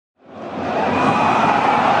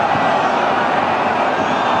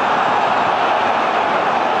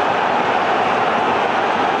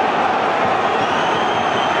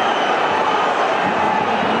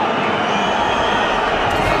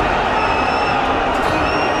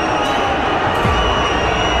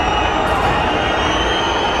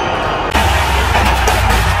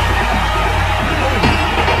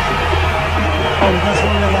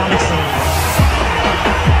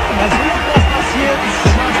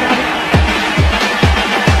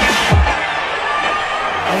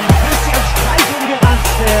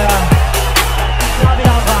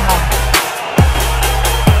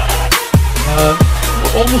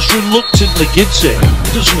reluctantly gives it,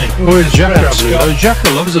 doesn't he? Well, Xhaka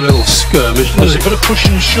loves a little skirmish. There's a bit of push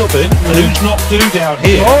and shoving, and who's knocked who down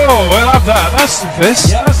here? Oh, we'll have that. That's the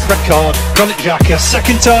fist. Yeah, that's the red card. Granit Xhaka,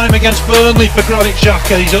 second time against Burnley for Granit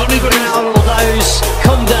Xhaka. He's only got all those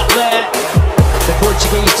conduct there. The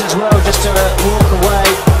Portuguese as well, just to walk away,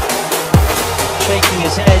 shaking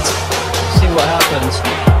his head. See what happens.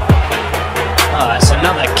 Oh, that's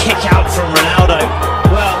another kick out from Ronaldo.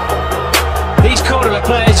 Well, these corner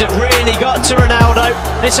players have really got to Ronaldo.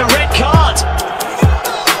 It's a red card.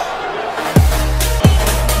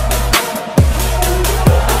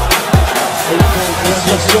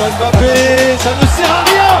 Mbappé, ça ne sert à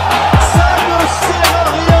rien. Ça ne sert à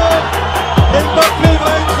rien. Mbappé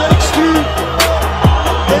va être exclu.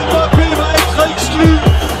 Mbappé va être exclu.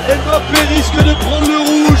 Mbappé risque de prendre le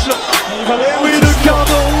rouge. Et oui, le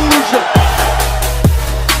carton rouge.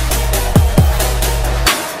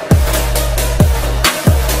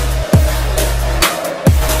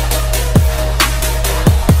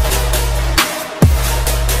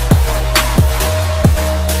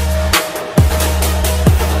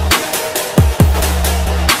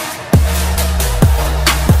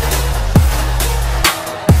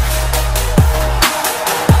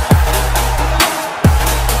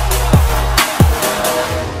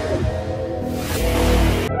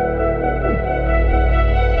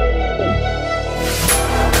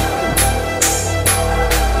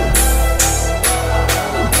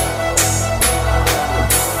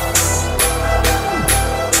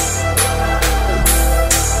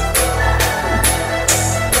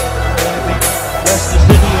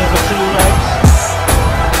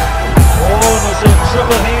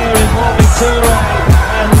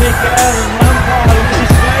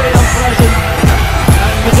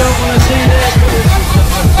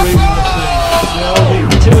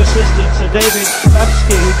 David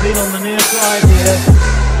Babsky, who's been on the near side here,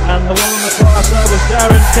 and the one on the far side was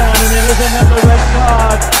Darren Can, and there is another red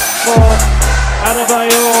card for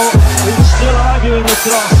Adebayor, who's still arguing the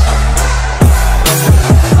cross.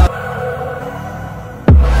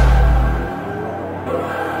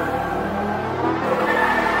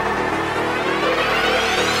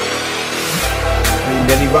 And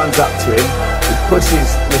then he runs up to him, he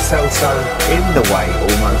pushes Lo Celso in the way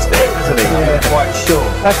almost there, doesn't he? Yeah, quite sure.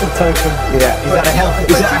 That's a token. Yeah, is that a healthy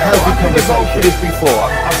conversation? I've this before.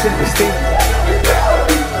 I've seen this thing.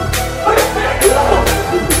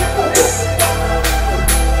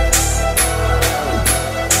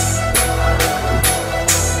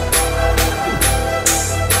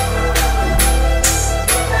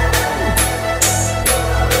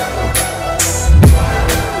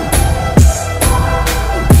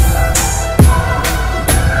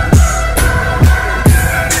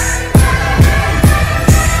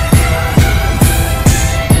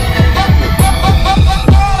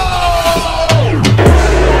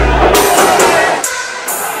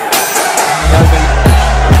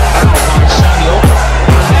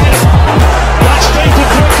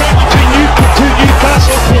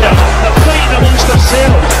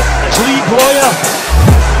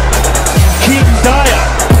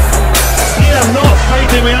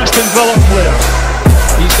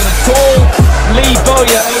 He's going to call Lee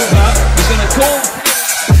Bowyer over. He's going to call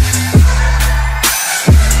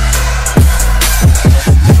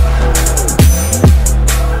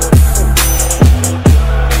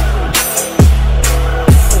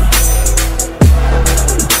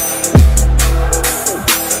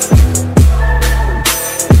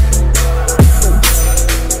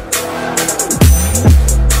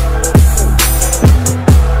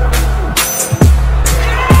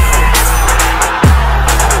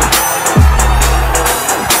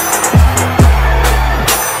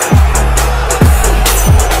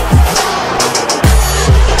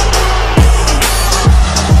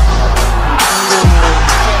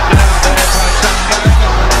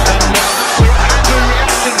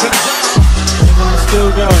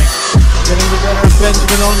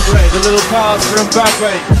Benjamin Andre, the little pass for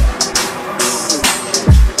Mbappe.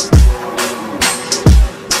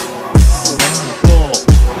 Ball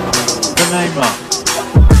for Neymar.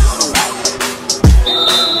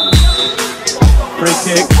 Free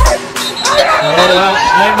kick. Oh, well,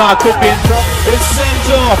 Neymar could be in trouble. It's sent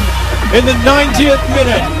off in the 90th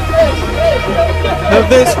minute of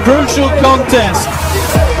this crucial contest.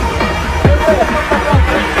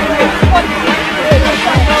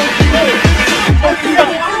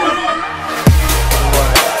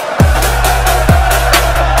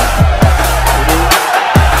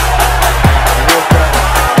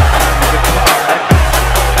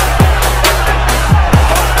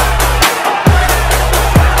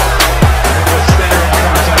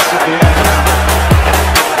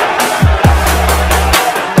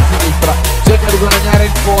 guadagnare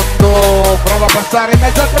il fondo, prova a passare in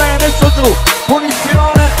mezzo a tre, messo giù,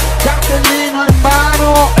 punizione, cartellino in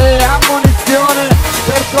mano e ammonizione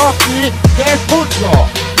per Totti che è espulso.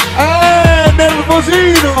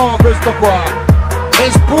 Nervosino questo qua,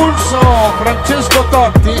 espulso Francesco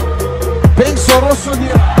Totti, penso rosso di...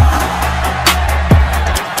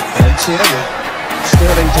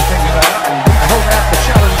 Sterling to think about and hold out the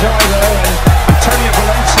challenge either, and Antonio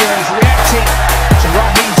Valencia is reacting to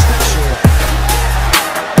Raheem Sterling.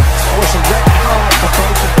 That was a red card for both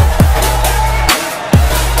of them.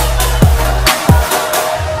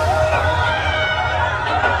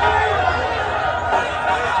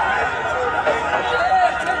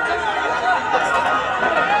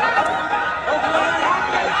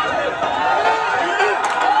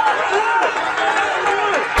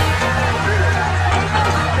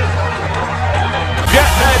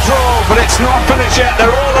 But it's not finished yet.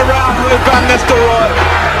 They're all around with Van Nistelrooy.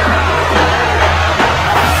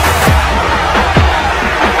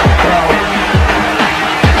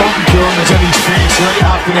 Bottom is on his feet right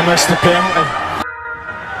after he missed the penalty.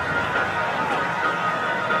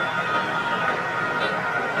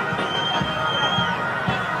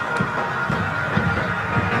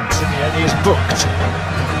 Simeone is booked.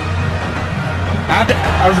 And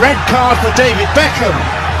a red card for David Beckham.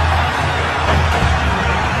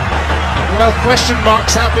 Well, question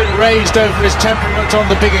marks have been raised over his temperament on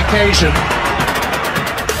the big occasion.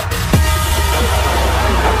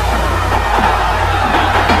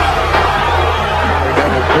 He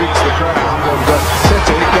never beats the ground of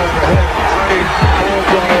City going ahead 3-4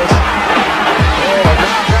 goals. Oh,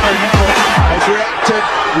 now Gary Neville has reacted.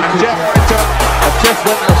 Jeff